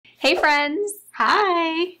Hey friends!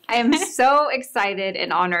 Hi! I am so excited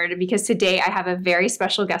and honored because today I have a very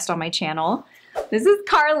special guest on my channel. This is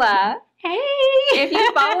Carla. Hey! If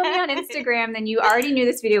you follow me on Instagram, then you already knew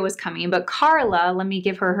this video was coming, but Carla, let me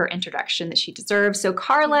give her her introduction that she deserves. So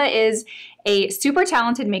Carla is a super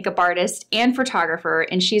talented makeup artist and photographer,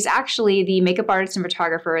 and she's actually the makeup artist and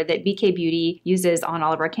photographer that BK Beauty uses on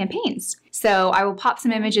all of our campaigns. So I will pop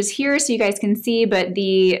some images here so you guys can see, but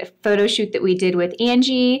the photo shoot that we did with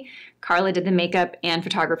Angie, Carla did the makeup and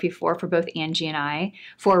photography for both Angie and I.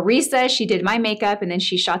 For Risa, she did my makeup and then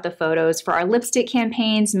she shot the photos for our lipstick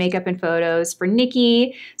campaigns, makeup and photos for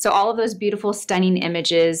Nikki. So all of those beautiful, stunning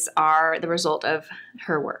images are the result of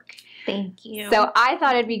her work. Thank you. So I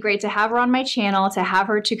thought it'd be great to have her on my channel, to have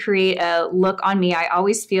her to create a look on me. I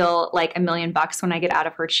always feel like $1,000,000 when I get out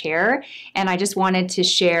of her chair. And I just wanted to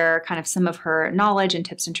share kind of some of her knowledge and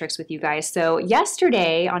tips and tricks with you guys. So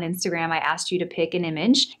yesterday on Instagram, I asked you to pick an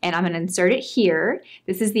image and I'm going to insert it here.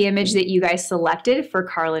 This is the image that you guys selected for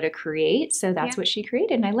Carla to create. So that's what she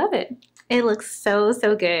created and I love it. It looks so,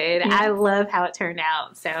 so good. Yeah. I love how it turned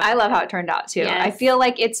out. So I love how it turned out too. Yes. I feel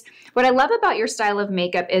like what I love about your style of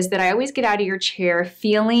makeup is that I always get out of your chair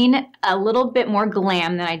feeling a little bit more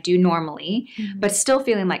glam than I do normally, but still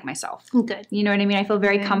feeling like myself. Good. You know what I mean? I feel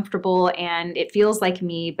very comfortable and it feels like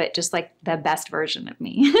me, but just like the best version of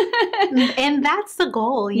me. And that's the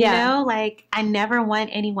goal, you know? Like I never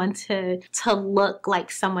want anyone to look like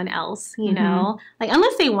someone else, you know? Like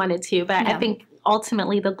unless they wanted to, but I think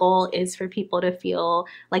ultimately the goal is for people to feel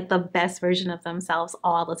like the best version of themselves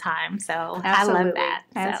all the time. So I love that.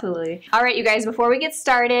 Absolutely. All right, you guys, before we get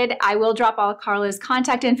started, I will drop all Carla's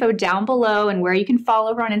contact info down below and where you can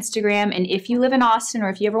follow her on Instagram. And if you live in Austin or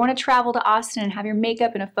if you ever want to travel to Austin and have your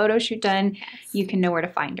makeup and a photo shoot done, you can know where to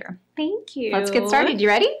find her. Thank you. Let's get started. You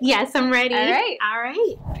ready? Yes, I'm ready. All right. All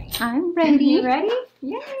right. I'm ready. You ready?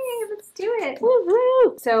 Yay, let's do it. Woo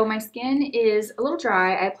woo. So my skin is a little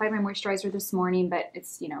dry. I applied my moisturizer this morning, but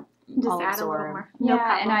it's, you know, Just all add a little absorbed. more. Yeah, No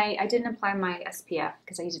and I didn't apply my SPF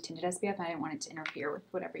because I use a tinted SPF and I didn't want it to interfere with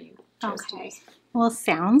whatever you chose to use. Well,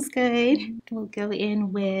 sounds good. We'll go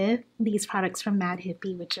in with these products from Mad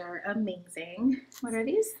Hippie, which are amazing. What are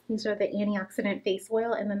these? These are the antioxidant face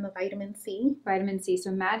oil and then the vitamin C. Vitamin C.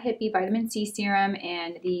 So Mad Hippie Vitamin C Serum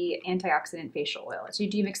and the antioxidant facial oil. So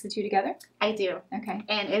do you mix the two together? I do. Okay.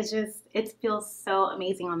 And it feels so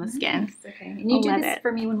amazing on the skin. Okay. And you do this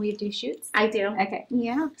for me when we do shoots? I do. Okay.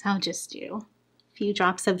 Yeah. So I'll just do a few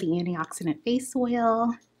drops of the antioxidant face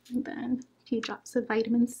oil and then a few drops of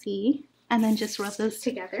vitamin C. And then just rub those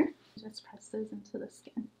together. Just press those into the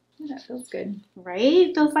skin. Oh, that feels good. Right?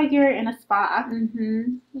 It feels like you're in a spa.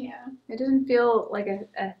 Yeah. It doesn't feel like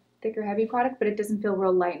a thick or heavy product, but it doesn't feel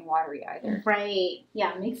real light and watery either. Right.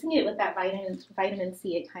 Yeah. Mixing it with that vitamin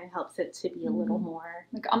C, it kind of helps it to be a little more.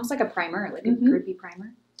 Like almost like a primer, like a droopy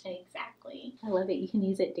primer. Exactly. I love it. You can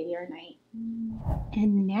use it day or night.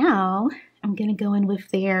 And now I'm going to go in with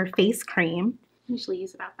their face cream. I usually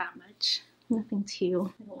use about that much. Nothing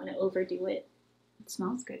too, I don't want to overdo it. It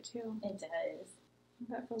smells good too. It does.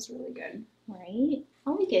 That feels really good. Right? I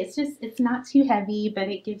like it. It's not too heavy, but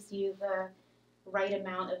it gives you the right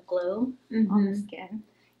amount of glow on the skin.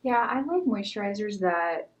 Yeah, I like moisturizers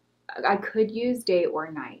that I could use day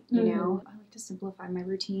or night, you know? I like to simplify my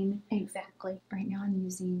routine. Exactly. Right now I'm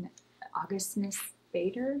using Augustinus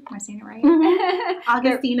Bader. Am I saying it right?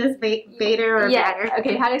 Augustinus Bader or Batter?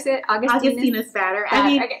 Okay, how do I say it? Augustinus Batter. I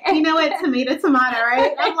mean, you know what? Tomato,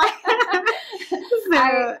 right? I'm like,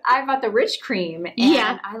 I bought the rich cream,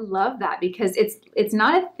 and I love that because it's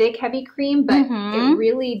not a thick, heavy cream, but it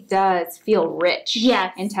really does feel rich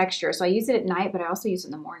in texture. So I use it at night, but I also use it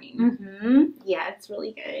in the morning. Yeah, it's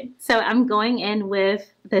really good. So I'm going in with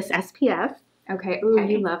this SPF. Okay. Ooh,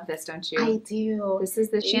 you love this, don't you? I do. This is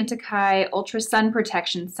the Chantecaille Ultra Sun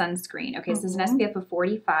Protection Sunscreen. Okay, so this is an SPF of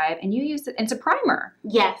 45, and you use it. It's a primer.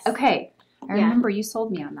 Yes. Okay. I remember you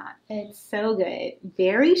sold me on that. It's so good.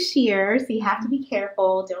 Very sheer, so you have to be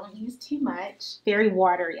careful. Don't use too much. Very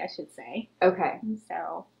watery, I should say. Okay.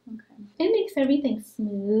 So it makes everything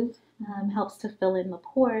smooth. Helps to fill in the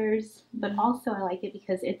pores, but also I like it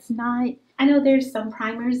because it's not, I know there's some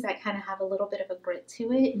primers that kind of have a little bit of a grit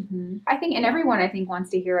to it. I think, and everyone I think wants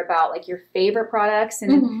to hear about like your favorite products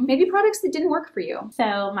and maybe products that didn't work for you.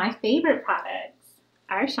 So my favorite products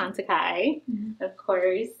are Chantecaille, of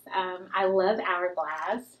course. I love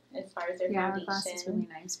Hourglass as far as their foundation. Hourglass is really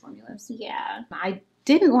nice formulas. Yeah. I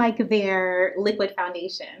didn't like their liquid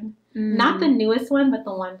foundation. Not the newest one, but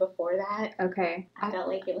the one before that. Okay. I felt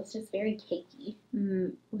like it was just very cakey.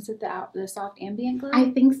 Was it the soft ambient glow?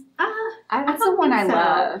 I think that's the one I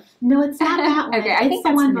love. No, it's not that one. Okay, I think it's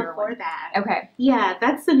the one before before that. Okay. Yeah,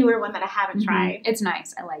 that's the newer one that I haven't tried. It's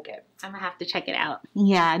nice. I like it. I'm gonna have to check it out.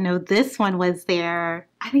 Yeah, no, this one was I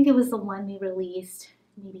think it was the one they released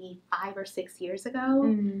maybe 5 or 6 years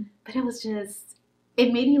ago. But it was just,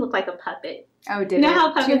 it made me look like a puppet. Oh, did it?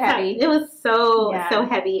 How too heavy? It was so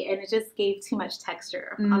heavy, and it just gave too much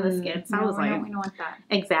texture on the skin. So I was like, we don't want that.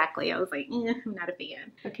 Exactly. I was like, I'm not a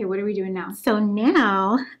fan. Okay, what are we doing now? So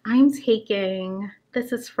now I'm taking,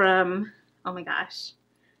 this is from, oh my gosh.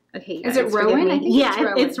 Okay, is it Rowan? I think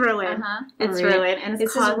it's Rowan. It's Rowan. And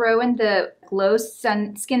this is Rowan, the Glow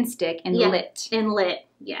Skin Stick in Lit. In Lit,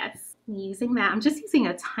 yes. Using that. I'm just using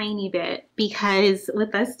a tiny bit because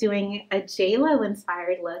with us doing a JLo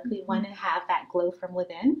inspired look, we want to have that glow from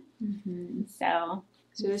within. So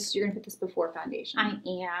this, you're going to put this before foundation? I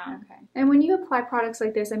am. Okay. And when you apply products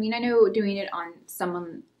like this, I mean, I know doing it on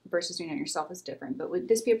someone versus doing it on yourself is different, but would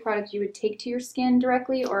this be a product you would take to your skin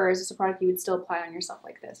directly, or is this a product you would still apply on yourself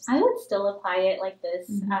like this? I would still apply it like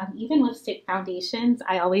this. Even with stick foundations,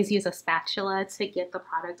 I always use a spatula to get the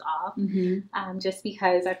product off, just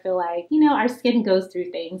because I feel like, our skin goes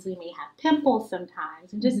through things. We may have pimples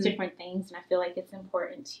sometimes and just different things, and I feel like it's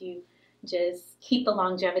important to just keep the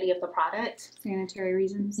longevity of the product. Sanitary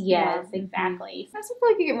reasons? Yes, exactly. I also feel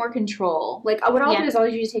like you get more control. Like, what I'll do is I'll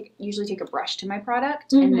usually take a brush to my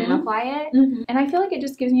product and then apply it. And I feel like it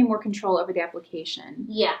just gives me more control over the application.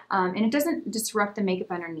 Yeah. And it doesn't disrupt the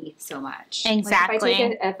makeup underneath so much. Exactly.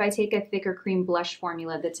 Like if I take a thicker cream blush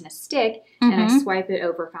formula that's in a stick and I swipe it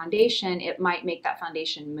over foundation, it might make that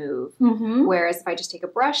foundation move. Whereas if I just take a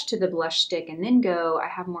brush to the blush stick and then go, I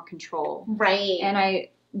have more control. Right. And I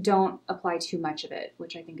don't apply too much of it,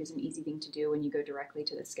 which I think is an easy thing to do when you go directly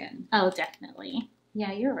to the skin. Oh, definitely.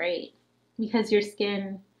 Yeah, you're right. Because your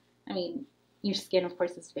skin, of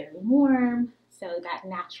course, is very warm. So that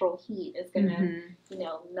natural heat is going to,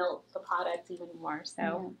 melt the product even more.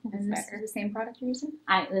 So and this is the same product you're using?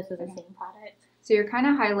 This is the same product. So you're kind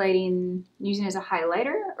of highlighting, using it as a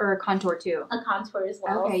highlighter or a contour too? A contour as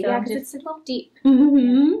well. Okay, so because it's a little deep.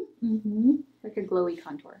 Like a glowy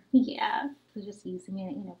contour. Yeah. So just using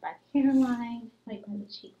it, by the hairline, like by the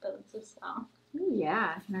cheekbones as well. Ooh,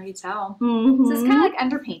 yeah, I can already tell. So it's kind of like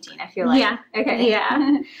underpainting, I feel like. Yeah. Okay.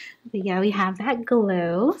 Yeah. But yeah, we have that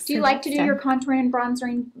glow. Do you like to do your contouring and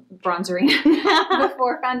bronzering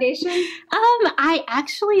before foundation? I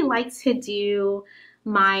actually like to do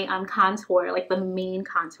my contour, like the main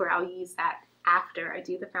contour. I'll use that after I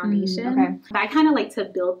do the foundation. Okay. But I kind of like to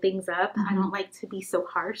build things up. I don't like to be so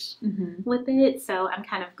harsh with it. So I'm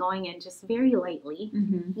kind of going in just very lightly,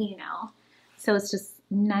 So it's just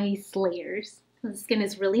nice layers. The skin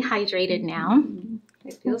is really hydrated now.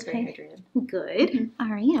 It feels very hydrated. Good. All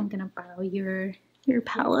right, I'm going to borrow your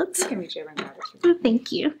palette. You can reach over and grab it too.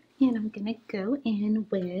 Thank you. And I'm going to go in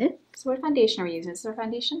with... So what foundation are we using? Is this our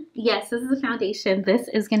foundation? Yes, this is a foundation. This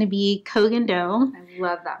is going to be Kogan Dough. I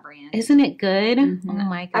love that brand. Isn't it good? Oh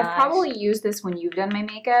my gosh. I've probably used this when you've done my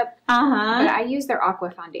makeup. But I use their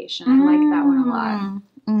Aqua foundation. I like that one a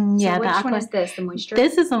lot. Yeah, so which one is this? The moisture?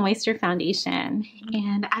 This is a moisture foundation.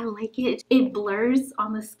 And I like it. It blurs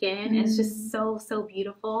on the skin. It's just so, so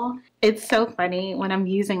beautiful. It's so funny when I'm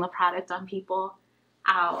using the product on people.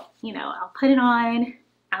 I'll put it on.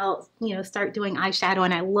 I'll, start doing eyeshadow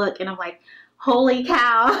and I look and I'm like, holy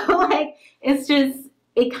cow. Like, it's just,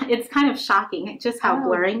 it's kind of shocking just how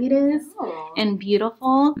blurring it is and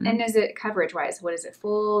beautiful. And is it coverage wise? What is it?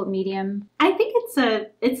 Full, medium? I think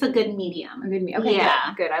it's a good medium. A good medium. Okay,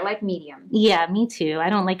 yeah. Good. I like medium. Yeah, me too. I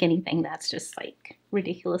don't like anything that's just like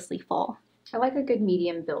ridiculously full. I like a good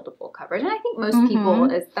medium buildable coverage. And I think most people,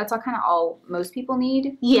 that's all most people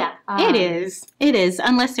need. Yeah, it is. It is,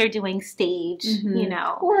 unless they're doing stage,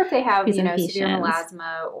 Or if they have, severe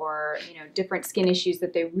melasma or, different skin issues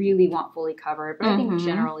that they really want fully covered. But I think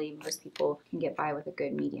generally most people can get by with a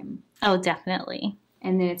good medium. Oh, definitely.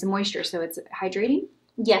 And then it's a moisture, so it's hydrating?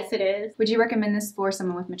 Yes, it is. Would you recommend this for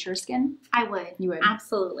someone with mature skin? I would. You would?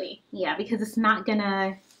 Absolutely. Yeah, because it's not going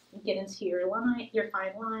to get into your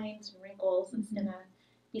fine lines, wrinkles. It's gonna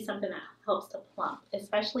be something that helps to plump,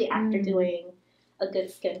 especially after doing a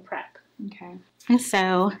good skin prep. Okay. And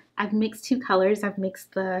so I've mixed 2 colors. I've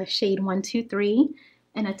mixed the shade 123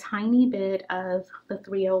 and a tiny bit of the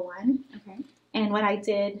 301. Okay. And what I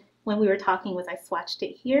did when we were talking was I swatched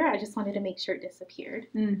it here. I just wanted to make sure it disappeared.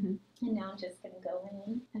 And now I'm just gonna go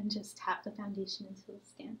in and just tap the foundation into the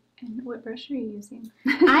skin. And what brush are you using?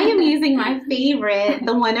 I am using my favorite,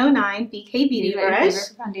 the 109 BK Beauty brush. Your favorite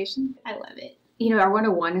for foundation? I love it. You know, our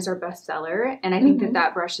 101 is our best seller, and I think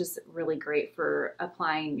that brush is really great for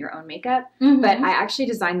applying your own makeup. But I actually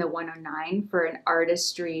designed the 109 for an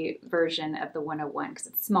artistry version of the 101 because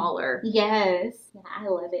it's smaller. Yes. Yeah, I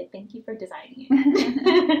love it. Thank you for designing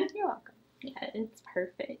it. You're welcome. Yeah, it's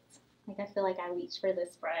perfect. Like, I feel like I reach for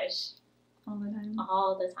this brush all the time.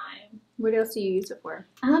 All the time. What else do you use it for?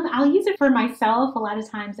 I'll use it for myself a lot of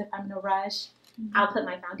times if I'm in a rush. I'll put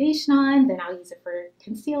my foundation on, then I'll use it for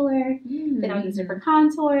concealer, then I'll use it for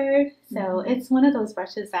contour. So it's one of those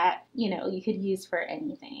brushes that, you know, you could use for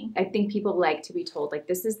anything. I think people like to be told, like,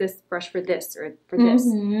 this is this brush for this or for this.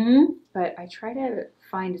 But I try to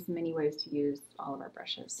find as many ways to use all of our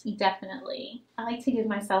brushes. Definitely. I like to give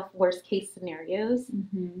myself worst case scenarios.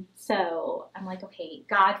 So I'm like, okay,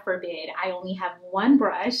 God forbid I only have one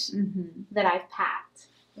brush that I've packed,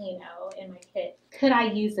 you know, in my kit. Could I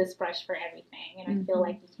use this brush for everything? And I feel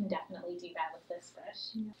like you can definitely do that with this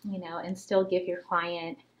brush, you know, and still give your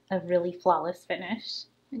client a really flawless finish.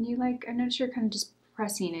 And you like, I notice you're kind of just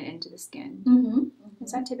pressing it into the skin.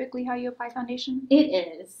 Is that typically how you apply foundation?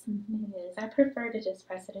 It is. It is. I prefer to just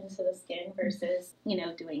press it into the skin versus, you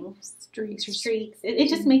know, doing streaks. It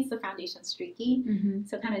just makes the foundation streaky.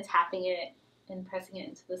 So kind of tapping it and pressing it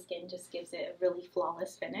into the skin just gives it a really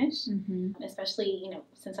flawless finish. Especially, you know,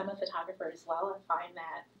 since I'm a photographer as well, I find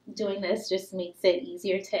that doing this just makes it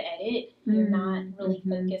easier to edit. You're not really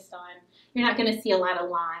focused on, you're not going to see a lot of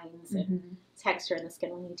lines and texture in the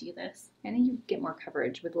skin when you do this. And then you get more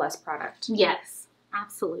coverage with less product. Yes,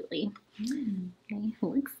 absolutely. Okay,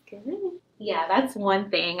 looks good. Yeah, that's one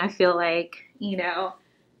thing I feel like, you know,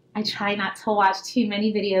 I try not to watch too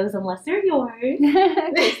many videos unless they're yours.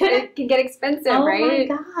 It can get expensive, right?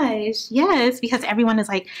 Oh my gosh. Yes, because everyone is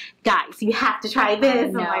like, guys, you have to try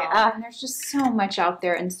this. No. And there's just so much out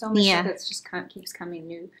there and so much stuff that's just keeps coming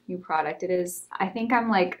new product. It is, I think I'm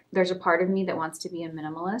like, there's a part of me that wants to be a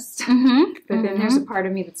minimalist. But then there's a part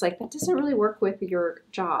of me that's like, that doesn't really work with your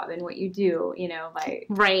job and what you do, you know, by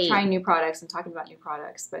trying new products and talking about new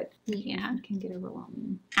products. But it can get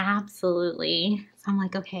overwhelming. Absolutely. So I'm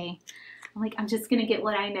like, okay. I'm just going to get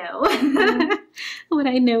what I know. What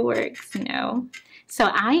I know works, you know. So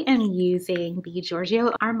I am using the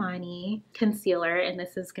Giorgio Armani concealer, and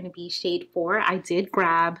this is going to be shade 4. I did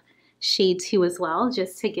grab shade 2 as well,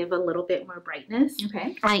 just to give a little bit more brightness.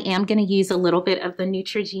 Okay. I am going to use a little bit of the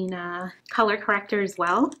Neutrogena color corrector as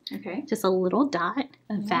well. Okay. Just a little dot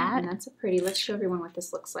of that. And that's a pretty, let's show everyone what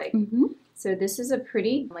this looks like. So this is a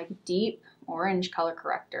pretty, like, deep orange color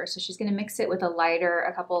corrector. So she's going to mix it with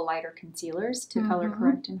a couple of lighter concealers to color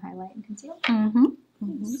correct and highlight and conceal.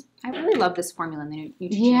 I really love this formula in the Neutrogena.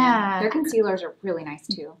 Yeah. Their concealers are really nice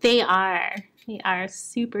too. They are. They are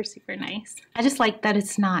super, super nice. I just like that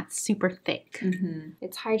it's not super thick.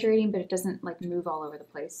 It's hydrating, but it doesn't like move all over the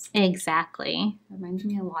place. Exactly. It reminds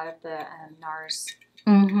me a lot of the NARS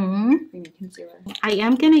creamy concealer. I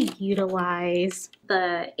am going to utilize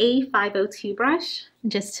the A502 brush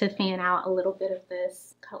just to fan out a little bit of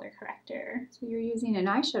this color corrector. So you're using an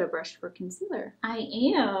eyeshadow brush for concealer. I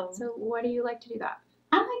am. So why do you like to do that?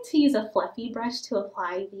 I like to use a fluffy brush to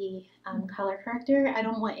apply the color corrector. I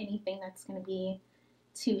don't want anything that's going to be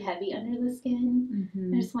too heavy under the skin.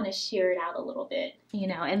 I just want to sheer it out a little bit, you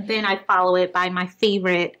know, and then I follow it by my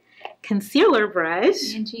favorite concealer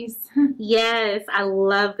brush. Angie's. Yes, I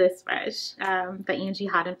love this brush. The Angie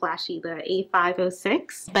Hot and Flashy, the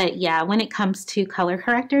A506. But yeah, when it comes to color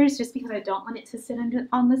correctors, just because I don't want it to sit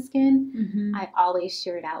on the skin, I always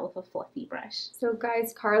sheer it out with a fluffy brush. So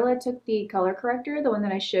guys, Carla took the color corrector, the one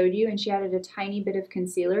that I showed you, and she added a tiny bit of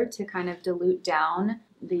concealer to kind of dilute down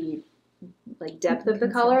the depth of the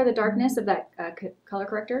color, the darkness of that color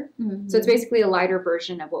corrector. So it's basically a lighter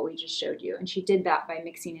version of what we just showed you. And she did that by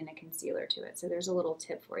mixing in a concealer to it. So there's a little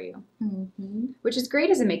tip for you, which is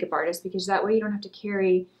great as a makeup artist because that way you don't have to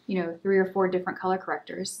carry, you know, 3 or 4 different color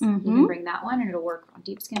correctors. You can bring that one and it'll work on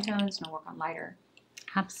deep skin tones and it'll work on lighter.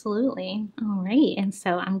 Absolutely. All right. And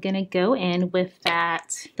so I'm going to go in with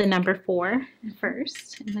the number 4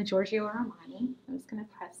 first in the Giorgio Armani. I'm just going to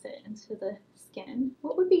press it into the skin.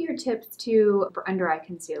 What would be your tips for under eye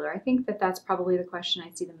concealer? I think that's probably the question I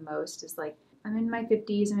see the most is like, I'm in my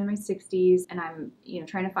 50s, I'm in my 60s, and I'm, you know,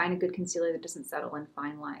 trying to find a good concealer that doesn't settle in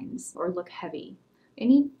fine lines or look heavy.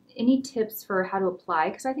 Any tips for how to apply?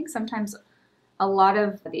 Because I think sometimes a lot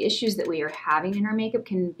of the issues that we are having in our makeup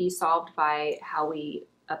can be solved by how we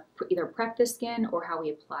either prep the skin or how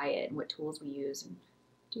we apply it and what tools we use. And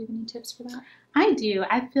Do you have any tips for that? I do.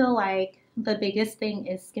 I feel like the biggest thing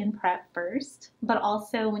is skin prep first, but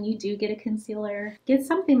also when you do get a concealer, get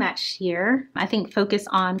something that's sheer. I think focus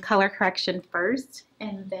on color correction first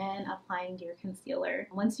and then applying your concealer.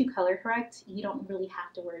 Once you color correct, you don't really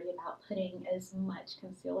have to worry about putting as much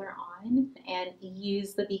concealer on, and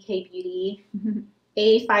use the BK Beauty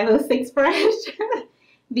A506 brush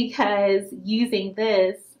because using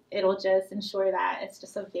this, it'll just ensure that it's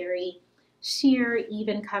just a very sheer,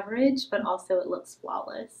 even coverage, but also it looks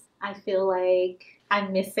flawless. I feel like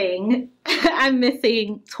I'm missing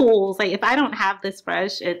tools. Like if I don't have this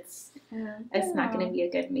brush, it's not going to be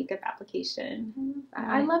a good makeup application.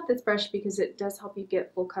 I love this brush because it does help you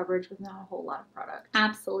get full coverage with not a whole lot of product.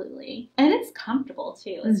 Absolutely. And it's comfortable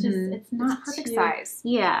too. It's just, it's not perfect size.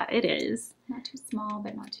 Yeah, it is. Not too small,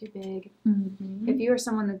 but not too big. If you are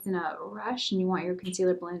someone that's in a rush and you want your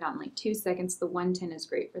concealer blended out in like 2 seconds, the 110 is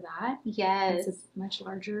great for that. Yes. It's a much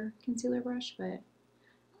larger concealer brush, but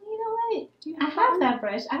you know what? I have that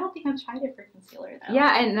brush. I don't think I've tried it for concealer though.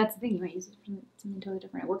 Yeah, and that's the thing. You might use it for something totally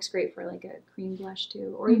different. It works great for like a cream blush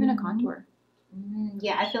too, or even a contour.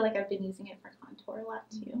 Yeah, I feel like I've been using it for contour a lot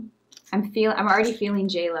too. I'm already feeling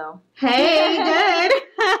J-Lo. Hey,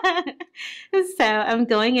 good. So I'm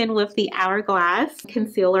going in with the Hourglass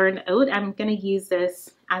Concealer in Oat. I'm going to use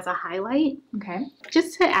this as a highlight. Okay.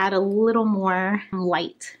 Just to add a little more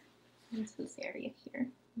light into this area here.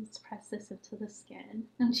 Let's press this into the skin.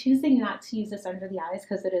 I'm choosing not to use this under the eyes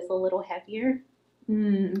because it is a little heavier.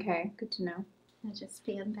 Okay, good to know. I'll just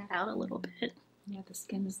fan that out a little bit. Yeah, the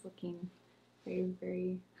skin is looking very,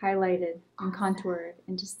 very highlighted and contoured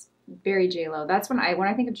and just very J-Lo. That's when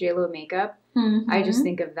I think of J-Lo makeup, I just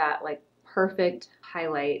think of that like perfect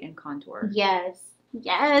highlight and contour. Yes.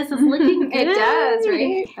 Yes, it's looking good. It does,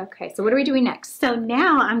 right? Okay, so what are we doing next? So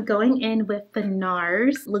now I'm going in with the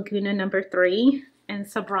NARS Laguna number 3 and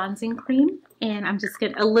some bronzing cream. And I'm just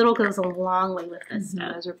going to, a little goes a long way with this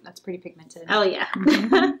stuff. That's pretty pigmented. Oh, yeah.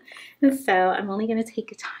 So I'm only going to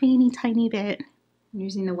take a tiny, tiny bit. I'm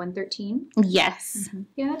using the 113. Yes.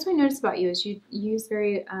 Yeah, that's what I noticed about you is you use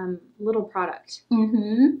very little product.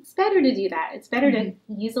 It's better to do that. It's better to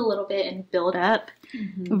use a little bit and build up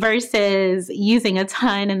versus using a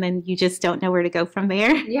ton and then you just don't know where to go from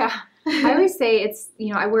there. Yeah. I always say it's,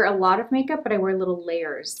 I wear a lot of makeup, but I wear little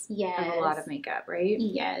layers of a lot of makeup, right?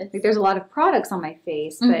 Yes. Like there's a lot of products on my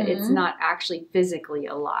face, but it's not actually physically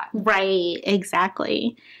a lot. Right,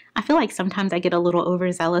 exactly. I feel like sometimes I get a little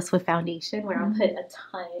overzealous with foundation where I'll put a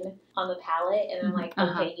ton on the palette and I'm like,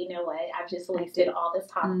 okay, you know what? I've just wasted all this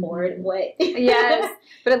top board. What? Yes.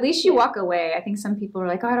 But at least you walk away. I think some people are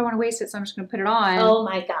like, oh, I don't want to waste it, so I'm just going to put it on. Oh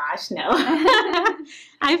my gosh, no.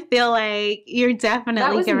 I feel like you're definitely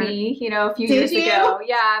That was me, a few years ago.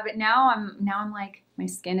 Yeah, but now I'm like, my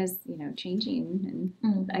skin is, changing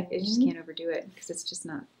and I just can't overdo it because it's just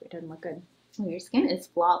not, it doesn't look good. Well, your skin is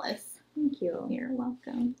flawless. Thank you. You're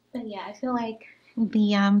welcome. But yeah, I feel like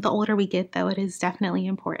the older we get, though, it is definitely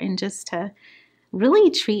important just to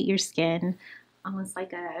really treat your skin almost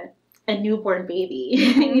like a newborn baby.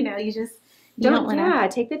 You just don't want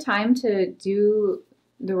to take the time to do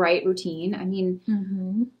the right routine. I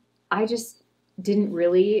mean, I just didn't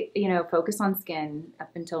really, focus on skin up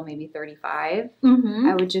until maybe 35.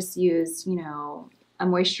 I would just use, a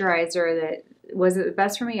moisturizer that was it the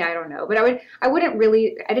best for me? I don't know. But I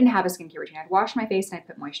didn't have a skincare routine. I'd wash my face and I'd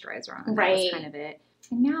put moisturizer on. And that was kind of it.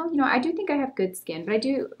 And now, I do think I have good skin, but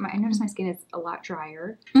I notice my skin is a lot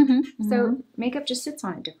drier. So makeup just sits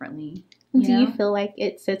on it differently. Do you feel like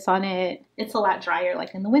it sits on it, it's a lot drier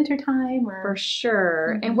like in the wintertime? For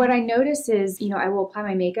sure. And what I notice is, I will apply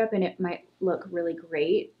my makeup and it might look really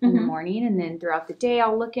great in the morning. And then throughout the day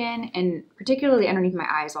I'll look in and particularly underneath my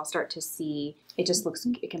eyes, I'll start to see it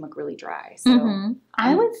can look really dry. So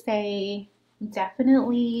I would say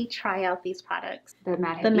definitely try out these products. The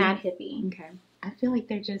Mad Hippie. Okay. I feel like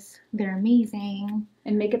they're amazing.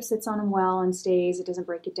 And makeup sits on them well and stays. It doesn't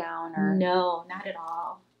break it down or... No, not at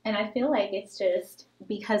all. And I feel like it's just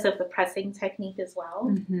because of the pressing technique as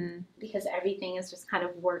well, because everything is just kind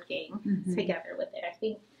of working together with it. I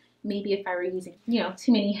think maybe if I were using,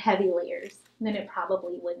 too many heavy layers, then it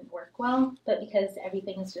probably wouldn't work well. But because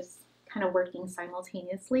everything is just kind of working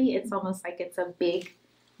simultaneously, it's almost like it's a big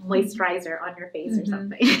moisturizer on your face or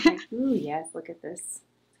something. Ooh, yes, look at this.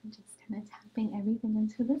 I'm just kind of tapping everything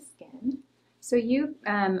into the skin. So you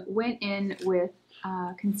went in with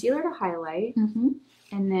concealer to highlight,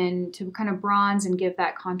 and then to kind of bronze and give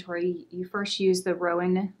that contour, you first use the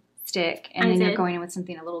Rowan stick, and then you're going in with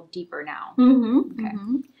something a little deeper now. Okay.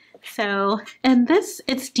 So, and this,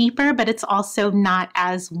 it's deeper, but it's also not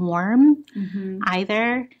as warm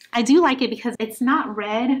either. I do like it because it's not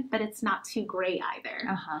red, but it's not too gray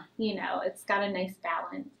either. You know, it's got a nice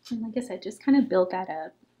balance. And like I said, just kind of build that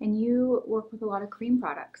up. And you work with a lot of cream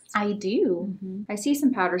products. I do. I see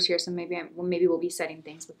some powders here, so maybe we'll be setting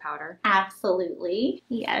things with powder. Absolutely.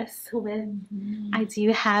 Yes. I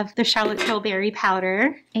do have the Charlotte Tilbury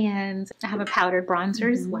powder, and I have a powdered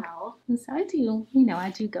bronzer as well. And so I do, you know, I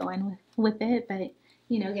do go in with it, but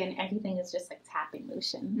you know, again, everything is just like tapping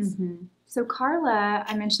motions. So Carla,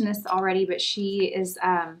 I mentioned this already, but she is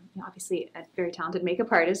obviously a very talented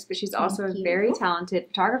makeup artist, but she's also a very talented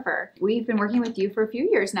photographer. We've been working with you for a few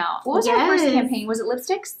years now. What was our first campaign? Was it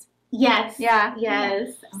lipsticks? Yes. Yeah. Yes.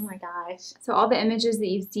 Oh my gosh. So all the images that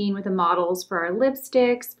you've seen with the models for our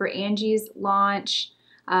lipsticks, for Angie's launch,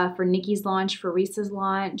 for Nikki's launch, for Risa's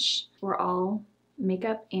launch, were all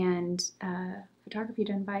makeup and photography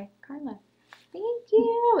done by Carla. Thank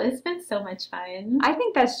you. It's been so much fun. I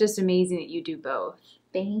think that's just amazing that you do both.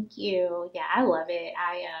 Thank you. Yeah, I love it.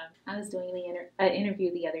 I was doing the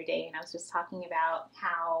interview the other day, and I was just talking about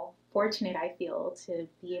how fortunate I feel to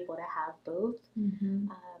be able to have both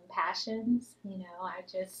passions. You know,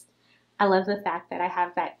 I love the fact that I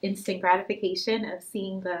have that instant gratification of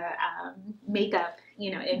seeing the makeup,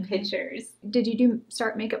 you know, in pictures. Did you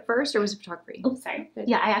start makeup first, or was it photography? Oh, sorry.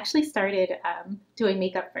 Yeah, I actually started doing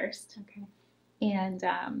makeup first. Okay. And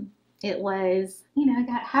it was, you know,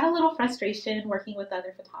 I had a little frustration working with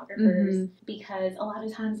other photographers because a lot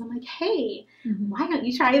of times I'm like, hey, why don't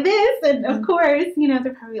you try this? And of course, you know,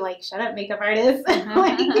 they're probably like, shut up, makeup artist.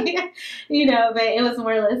 Like, you know, but it was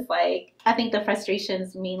more or less like, I think the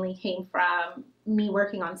frustrations mainly came from me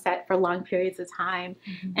working on set for long periods of time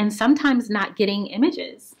and sometimes not getting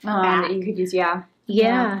images that you could use.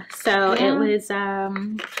 Yeah. So it was a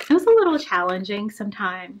little challenging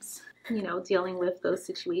sometimes, you know, dealing with those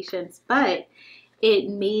situations, but it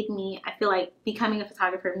made me, I feel like becoming a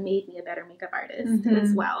photographer made me a better makeup artist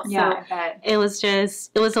as well. Yeah, so I bet. It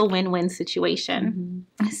was a win-win situation.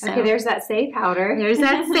 So, okay, there's that Say powder. There's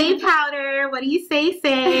that Say powder. What do you say?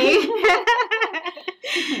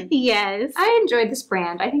 Yes. I enjoyed this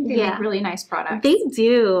brand. I think they make really nice products. They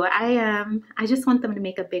do. I just want them to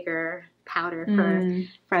make a bigger powder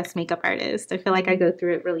for us makeup artists. I feel like I go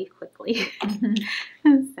through it really quickly.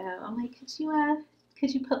 So I'm like,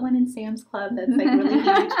 could you put one in Sam's Club that's like really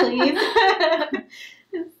huge, please?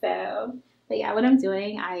 So, but yeah, what I'm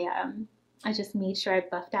doing, I just made sure I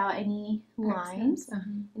buffed out any lines,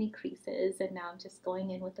 any creases, and now I'm just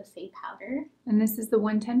going in with the Say powder. And this is the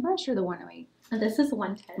 110 brush or the 108? This is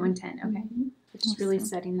 110. 110, okay. Just really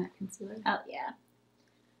setting that concealer. Oh, yeah.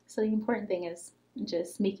 So the important thing is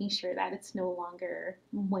just making sure that it's no longer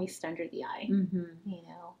moist under the eye. You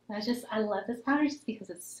know, I love this powder just because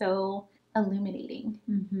it's so illuminating,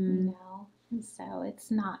 you know, and so it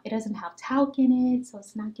doesn't have talc in it, so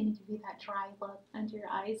it's not going to give you that dry look under your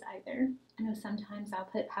eyes either. I know sometimes I'll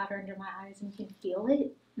put powder under my eyes and you can feel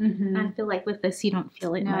it. I feel like with this you don't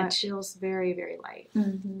feel it much. It feels very, very light.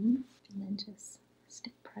 And then just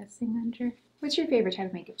stick pressing under. What's your favorite type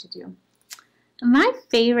of makeup to do? My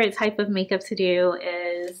favorite type of makeup to do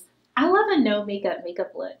is, I love a no makeup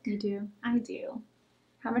look. You do? I do.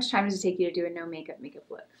 How much time does it take you to do a no makeup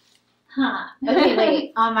look? Okay,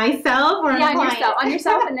 wait. On myself or on yourself? On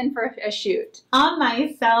yourself and then for a shoot. On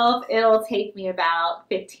myself, it'll take me about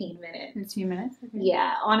 15 minutes. 15 minutes? Okay.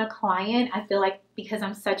 Yeah. On a client, I feel like because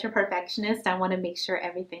I'm such a perfectionist, I want to make sure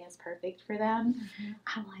everything is perfect for them.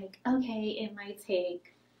 I'm like, okay, it might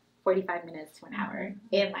take 45 minutes to an hour.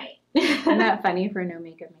 It might. Isn't that funny for a no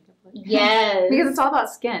makeup look? Yes. Because it's all about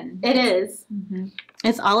skin. It is.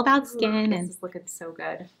 It's all about skin. This is looking so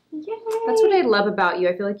good. Yay. That's what I love about you.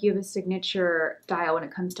 I feel like you have a signature style when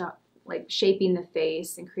it comes to like shaping the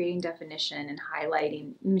face and creating definition and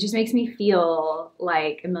highlighting. It just makes me feel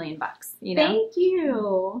like $1 million, you know? Thank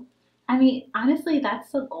you. I mean, honestly,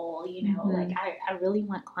 that's the goal, you know? Like, I really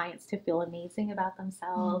want clients to feel amazing about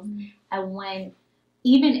themselves. I want,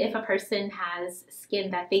 even if a person has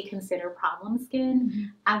skin that they consider problem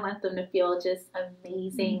skin, I want them to feel just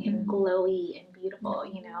amazing and glowy and beautiful,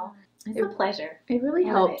 you know? It's a pleasure. It really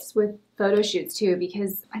helps with photo shoots too,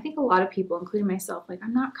 because I think a lot of people, including myself, like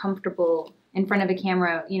I'm not comfortable in front of a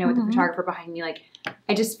camera, you know, with the photographer behind me. Like,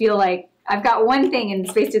 I just feel like I've got one thing and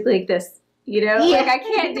it's basically like this. You know, like I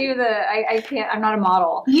can't do I can't, I'm not a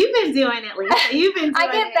model. You've been doing it, Lisa. You've been doing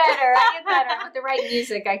I get better. With the right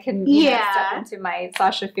music, I can step into my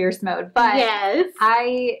Sasha Fierce mode. But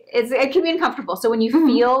it can be uncomfortable. So when you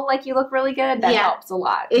feel like you look really good, that helps a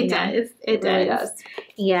lot. It does. It really does.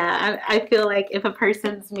 Yeah. I feel like if a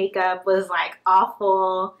person's makeup was like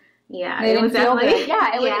awful, Yeah, They it was didn't feel definitely good.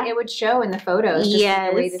 Yeah, it would show in the photos, just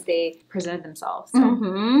the way that they presented themselves.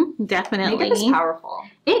 So. Definitely. Makeup is powerful.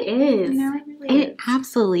 It is. You know, it really is.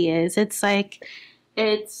 Absolutely is. It's like,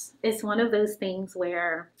 it's one of those things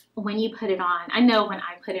where when you put it on, I know when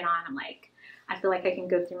I put it on, I'm like, I feel like I can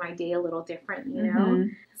go through my day a little different, you know?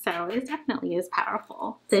 So it definitely is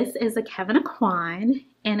powerful. This is a Kevin Aquan,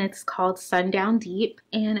 and it's called Sundown Deep,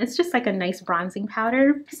 and it's just like a nice bronzing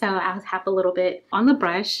powder. So I'll tap a little bit on the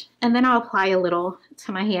brush, and then I'll apply a little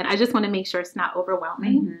to my hand. I just want to make sure it's not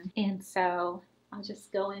overwhelming. And so I'll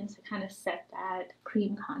just go in to kind of set that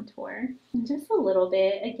cream contour. And just a little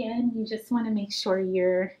bit. Again, you just want to make sure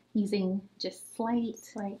you're using just slight.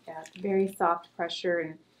 Yeah, very soft pressure,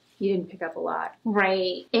 and you didn't pick up a lot.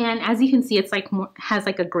 Right. And as you can see, it's like more, has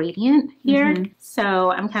like a gradient here.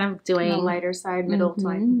 So I'm kind of doing the lighter side, middle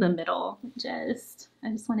type. The middle. I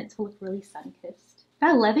just want it to look really sun-kissed.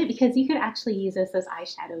 I love it because you could actually use this as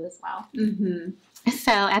eyeshadow as well.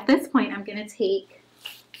 So at this point, I'm going to take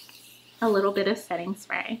a little bit of setting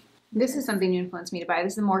spray. This is something you influenced me to buy.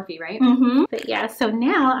 This is a Morphe, right? But yeah, so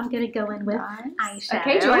now I'm going to go in with eyeshadow.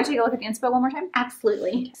 Okay, do you want to take a look at the inspo one more time?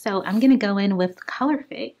 Absolutely. So I'm going to go in with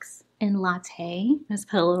Colorfix in Latte. Just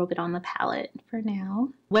put a little bit on the palette for now.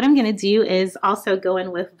 What I'm going to do is also go in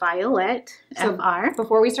with Violet FR.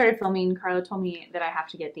 Before we started filming, Carla told me that I have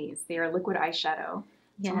to get these. They are liquid eyeshadow.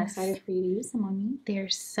 Yes. So I'm excited for you to use them on me. They're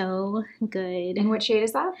so good. And what shade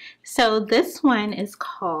is that? So this one is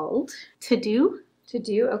called To Do. To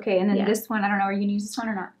Do? Okay, and then this one, I don't know, are you going to use this one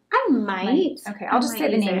or not? I might. Okay, I'll just say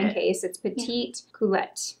the name in case. It's Petite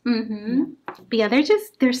Coulette. But yeah,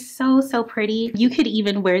 they're so pretty. You could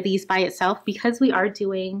even wear these by itself. Because we are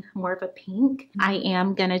doing more of a pink, I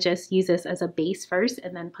am going to just use this as a base first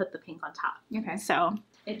and then put the pink on top. Okay. So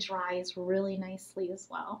it dries really nicely as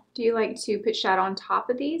well. Do you like to put shadow on top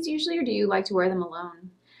of these usually, or do you like to wear them alone?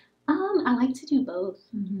 I like to do both.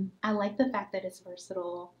 I like the fact that it's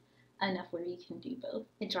versatile enough where you can do both.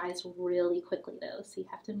 It dries really quickly though, so you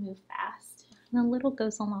have to move fast. And a little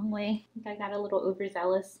goes a long way. I think I got a little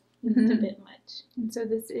overzealous. Just a bit much. And so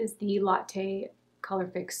this is the Latte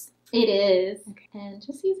Colorfix. It is. Okay. And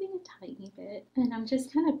just using a tiny bit. And I'm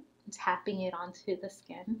just kind of tapping it onto the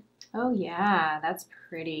skin. Oh yeah, that's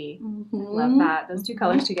pretty. I love that. Those two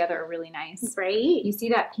colors together are really nice. Right? You see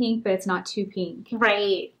that pink, but it's not too pink.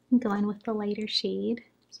 Right. I'm going with the lighter shade.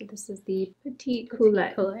 So this is the Petite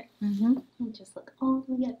Coulette. And just look all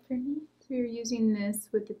the way up for me. So you're using this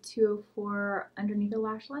with the 204 underneath the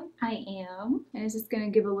lash line? I am. And is this going to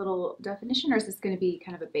give a little definition, or is this going to be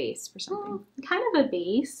kind of a base for something? Kind of a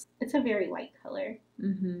base. It's a very light color.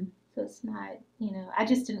 So it's not, you know, I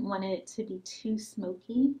just didn't want it to be too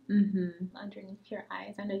smoky underneath your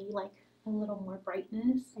eyes. I know you like a little more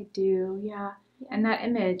brightness. I do, yeah. And that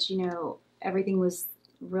image, you know, everything was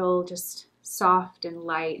real just soft and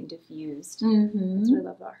light and diffused. That's what I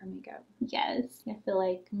love about her makeup. Yes. I feel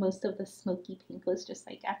like most of the smoky pink was just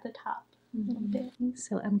like at the top a little bit.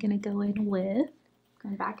 So I'm going to go in with...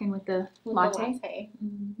 Going back in with the latte.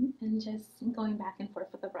 And just going back and forth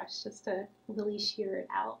with the brush just to really sheer it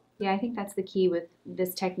out. Yeah, I think that's the key with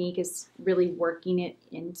this technique, is really working it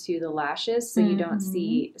into the lashes so you don't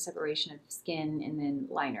see separation of skin and then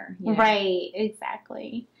liner. You know? Right,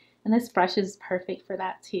 exactly. And this brush is perfect for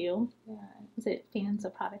that too. Yeah. Because it fans the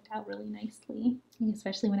product out really nicely.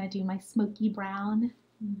 Especially when I do my smoky brown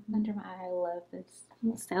under my eye. I love this.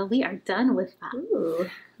 So we are done with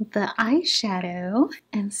the eyeshadow.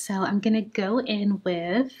 And so I'm going to go in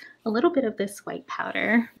with a little bit of this white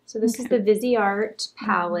powder. So this is the Viseart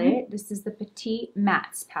palette. This is the Petite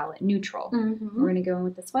Mattes palette, neutral. We're going to go in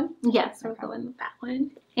with this one? Yes, we're going with that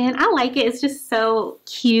one. And I like it. It's just so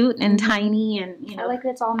cute and tiny, and you know. I like that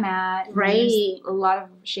it's all matte. Right. A lot of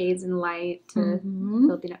shades and light to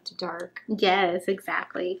building up to dark. Yes,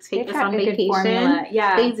 exactly. Take this on vacation. Formula.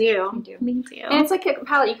 Yeah, they do. They do. And it's like a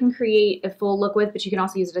palette you can create a full look with, but you can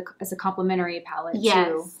also use it as a complementary palette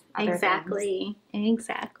too. Exactly.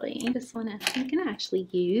 Exactly. This one I'm gonna actually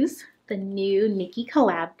use the new Nikki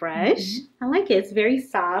collab brush. I like it. It's very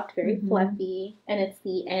soft, very fluffy, and it's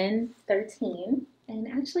the N13. And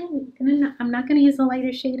actually, I'm not gonna use the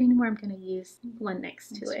lighter shade anymore. I'm gonna use one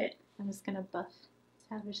next to it. I'm just gonna buff.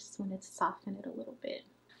 So I just wanted to soften it a little bit.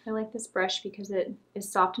 I like this brush because it is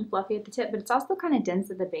soft and fluffy at the tip, but it's also kind of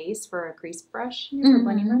dense at the base for a crease brush, you know, for a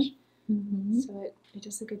blending brush. So it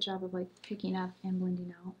does a good job of like picking up and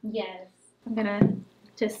blending out. Yes. I'm gonna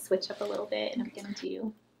just switch up a little bit, and I'm gonna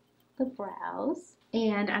do the brows.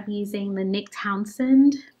 And I'm using the Nick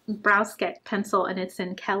Townsend brow sketch pencil, and it's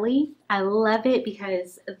in Kelly. I love it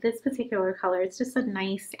because this particular color, it's just a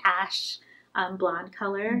nice ash blonde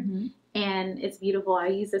color. And it's beautiful. I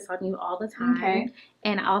use this on you all the time. Okay.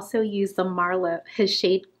 And I also use the Marlowe, his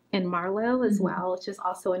shade in Marlowe as well, which is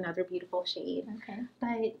also another beautiful shade. Okay.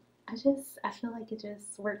 But I feel like it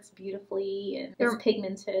just works beautifully, and it's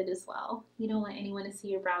pigmented as well. You don't want anyone to see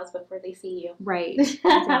your brows before they see you. Right.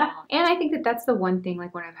 And I think that that's the one thing,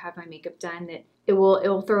 like when I've had my makeup done, that it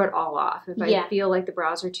will throw it all off. If I feel like the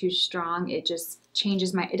brows are too strong, it just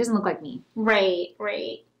changes it doesn't look like me. Right.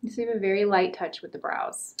 So you have a very light touch with the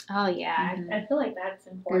brows. Oh yeah, I feel like that's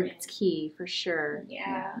important. It's key for sure.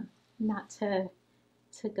 Yeah. Not to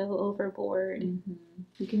go overboard.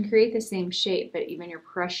 You can create the same shape, but even your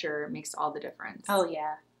pressure makes all the difference. Oh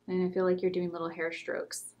yeah. And I feel like you're doing little hair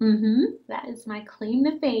strokes. That is my claim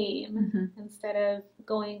to fame. Instead of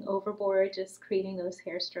going overboard, just creating those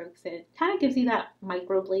hair strokes, it kind of gives you that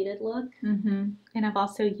microbladed look. And I've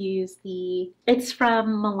also used it's from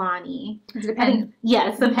Milani. Is it a pen? Yeah,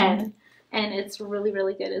 it's a pen. And it's really,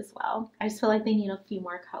 really good as well. I just feel like they need a few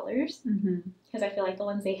more colors. Because I feel like the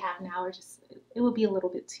ones they have now are just, it would be a little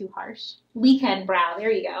bit too harsh. Weekend brow,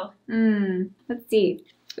 there you go. Let's see.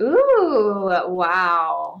 Ooh,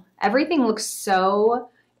 wow. Everything looks so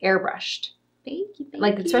airbrushed. Thank you.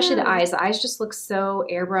 Like, especially the eyes. The eyes just look so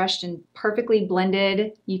airbrushed and perfectly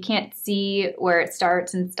blended. You can't see where it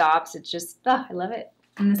starts and stops. It's just, I love it.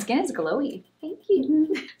 And the skin is glowy. Thank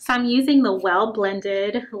you. So I'm using the Well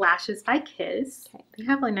Blended Lashes by Kiss. Okay. They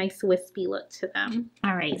have a nice wispy look to them.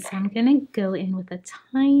 All right, so I'm going to go in with a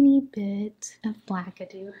tiny bit of black. I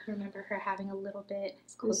do remember her having a little bit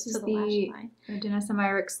close to the lash line. Danessa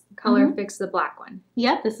Myricks Colorfix, the black one.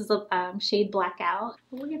 Yep, this is a shade Blackout.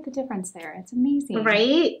 Look at the difference there. It's amazing.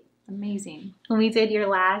 Right? Amazing. When we did your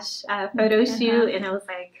lash photo shoot, and I was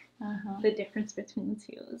like, the difference between the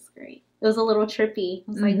two was great. It was a little trippy.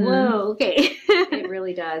 I was like, whoa, okay. It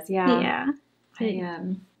really does, yeah.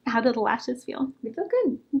 How do the lashes feel? They feel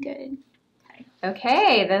good. Good.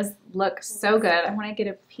 Okay, those look so good. I want to get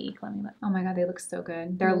a peek. Let me look. Oh my god, they look so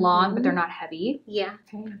good. They're long, but they're not heavy. Yeah.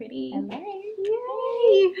 Okay. Pretty.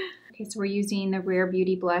 Yay. Okay, so we're using the Rare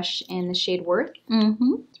Beauty blush in the shade Worth.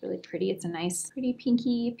 It's really pretty. It's a nice, pretty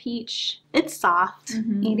pinky peach. It's soft.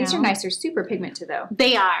 These are nice. They're super pigmented, though.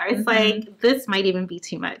 They are. It's like, this might even be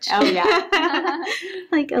too much. Oh, yeah.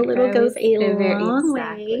 Like, a little goes a long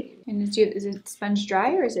way. And is it sponge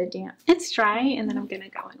dry or is it damp? It's dry, and then I'm going to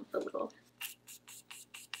go in with a little.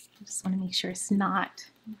 I just want to make sure it's not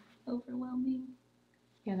overwhelming.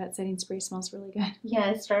 Yeah, that setting spray smells really good.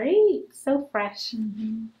 Yeah, it's so fresh.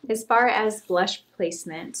 As far as blush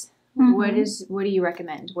placement, what do you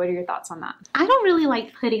recommend? What are your thoughts on that? I don't really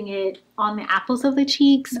like putting it on the apples of the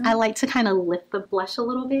cheeks. I like to kind of lift the blush a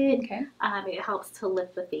little bit. Okay. It helps to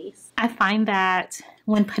lift the face. I find that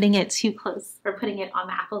when putting it too close or putting it on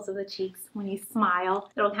the apples of the cheeks, when you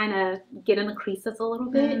smile, it'll kind of get in the creases a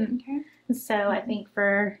little bit. Okay. So I think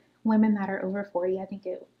for women that are over 40, I think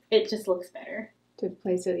it just looks better. To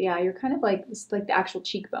place it, yeah, you're kind of like, it's like the actual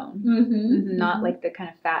cheekbone, not like the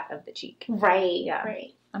kind of fat of the cheek. Right. Yeah.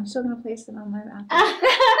 Right. I'm still gonna place it on my mouth.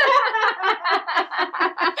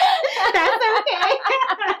 That's okay.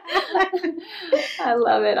 I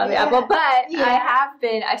love it on the apple, but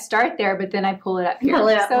I start there, but then I pull it up here. So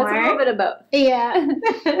it's a little bit of both. Yeah.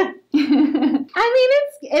 I mean,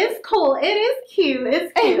 it's cool. It is cute.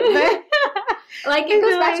 It's cute. But like, it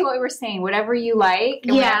goes back to what we were saying. Whatever you like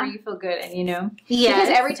and whatever you feel good in, Because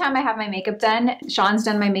every time I have my makeup done, Sean's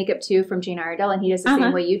done my makeup too from Gina Iredell, and he does the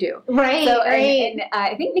same way you do. Right. So, and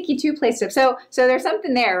I think Nikki too placed it. So there's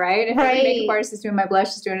something there, right? If every makeup artist is doing my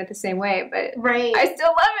blush, is doing it the same way. But I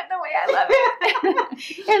still love it the way I love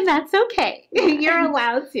it. And that's okay. You're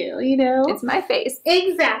allowed to, It's my face.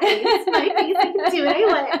 Exactly. It's my face. I can do what I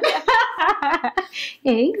want.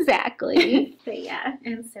 Exactly. But yeah.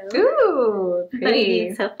 And so. Ooh, pretty.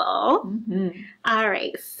 Beautiful. All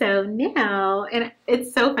right. So now, and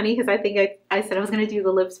it's so funny because I think I said I was going to do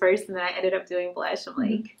the lips first, and then I ended up doing blush. I'm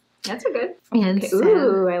like, that's a good. And so,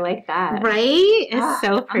 ooh, I like that. Right? It's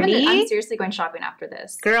so pretty. I'm seriously going shopping after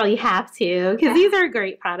this. Girl, you have to, because these are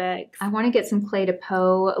great products. I want to get some Clé de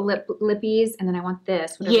Peau lippies, and then I want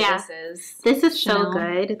this, whatever this is. This is Chanel. So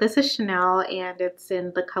good. This is Chanel, and it's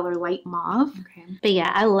in the color light mauve. Okay. But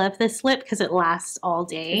yeah, I love this lip because it lasts all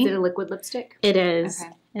day. Is it a liquid lipstick? It is.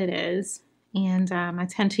 Okay. It is. And I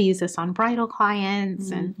tend to use this on bridal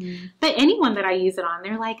clients, but anyone that I use it on,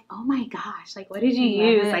 they're like, "Oh my gosh, like what did you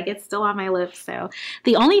use?" Like it's still on my lips. So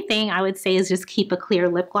the only thing I would say is just keep a clear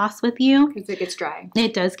lip gloss with you because it gets dry.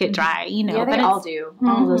 It does get dry, Yeah, they all do.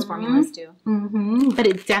 All of those formulas do. But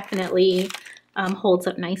it definitely holds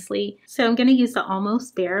up nicely. So I'm gonna use the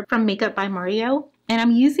Almost Bare from Makeup by Mario, and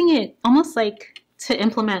I'm using it almost like to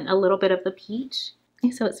implement a little bit of the peach.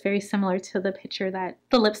 And so it's very similar to the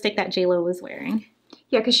the lipstick that J-Lo was wearing.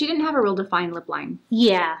 Yeah, because she didn't have a real defined lip line.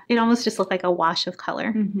 Yeah, it almost just looked like a wash of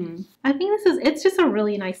color. I think it's just a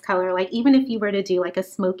really nice color. Like, even if you were to do like a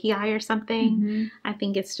smoky eye or something, I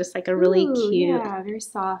think it's just like a really cute. Yeah, very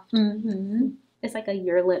soft. It's like a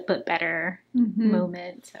your lip but better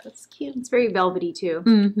moment. So it's cute. It's very velvety too.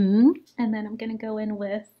 And then I'm going to go in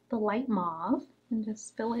with the light mauve and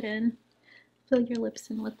just fill it in. Fill your lips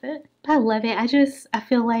in with it. I love it. I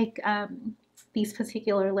feel like these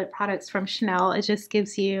particular lip products from Chanel, it just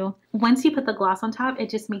gives you, once you put the gloss on top, it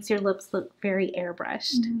just makes your lips look very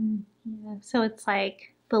airbrushed. Yeah, so it's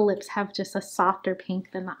like the lips have just a softer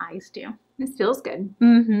pink than the eyes do. This feels good.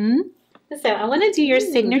 So I want to do your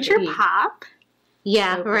signature pop.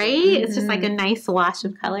 Yeah, so right? It's just like a nice wash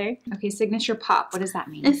of color. Okay, signature pop. What does that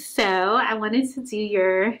mean? So I wanted to do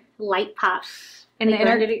your light pop. And the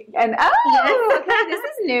okay, this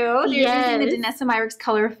is new. You're using the Danessa Myricks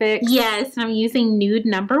Colorfix. Yes, and I'm using nude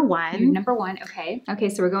number 1. Nude number 1, okay. Okay,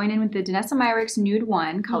 so we're going in with the Danessa Myricks Nude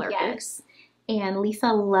 1 Colorfix. Yes. And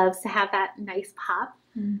Lisa loves to have that nice pop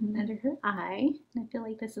under her eye. And I feel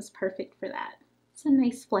like this is perfect for that. It's a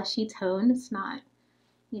nice fleshy tone. It's not,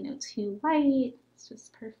 you know, too light. It's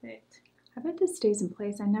just perfect. I bet this stays in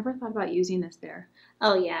place. I never thought about using this there.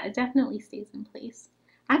 Oh yeah, it definitely stays in place.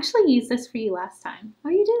 I actually used this for you last time. Oh,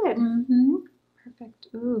 you did? Perfect.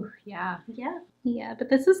 Ooh, yeah. Yeah, but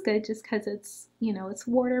this is good just because it's, you know, it's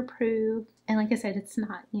waterproof. And like I said, it's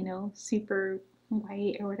not, you know, super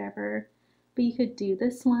white or whatever. But you could do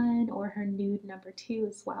this one or her nude number 2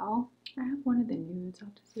 as well. I have one of the nudes. I'll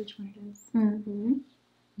have to see which one it is.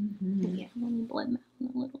 Yeah, let me blend that one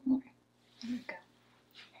a little more. There we go.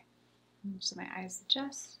 Okay. Just let my eyes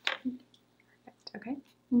adjust. Perfect. Okay.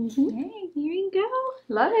 Hey, here you go.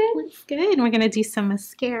 Love it. Looks good. And we're going to do some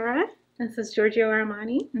mascara. This is Giorgio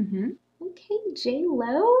Armani. Okay,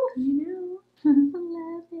 J-Lo. I know. I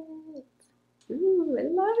love it. Ooh, I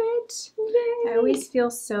love it. Yay. I always feel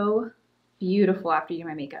so beautiful after you do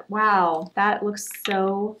my makeup. Wow, that looks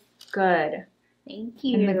so good. Thank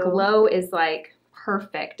you. And the glow is like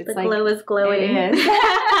perfect. It's the glow is glowing. It is.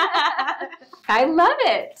 I love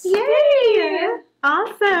it. Yay.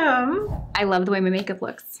 Awesome. I love the way my makeup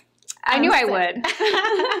looks. I knew I would.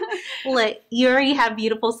 Look, you already have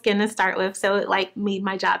beautiful skin to start with, so it like made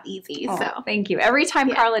my job easy. Oh, so thank you. Every time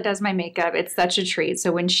Carla does my makeup, it's such a treat.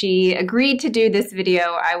 So when she agreed to do this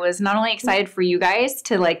video, I was not only excited for you guys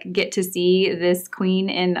to like get to see this queen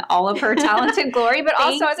in all of her talented glory, but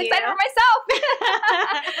also I was excited for myself.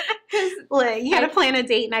 Look, you got to plan a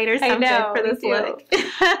date night or something for this look.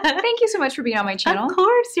 Thank you so much for being on my channel. Of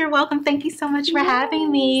course, you're welcome. Thank you so much for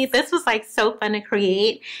having me. This was like so fun to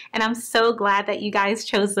create, and I'm so glad that you guys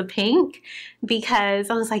chose the pink because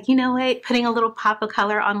I was like, you know what, putting a little pop of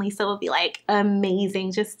color on Lisa will be like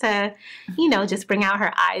amazing just to, you know, just bring out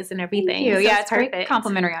her eyes and everything. Thank you. So yeah, it's perfect. Very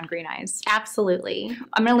complimentary on green eyes. Absolutely.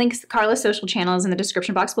 I'm going to link Carla's social channels in the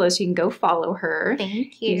description box below so you can go follow her.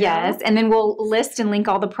 Thank you. Yes, and then we'll list and link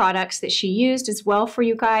all the products that she used as well for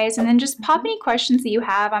you guys, and then just pop any questions that you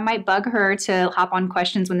have. I might bug her to hop on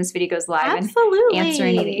questions when this video goes live and answer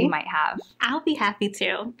any that you might have. I'll be happy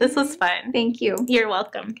to. This was fun. Thank you. You're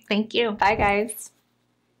welcome. Thank you. Bye, guys.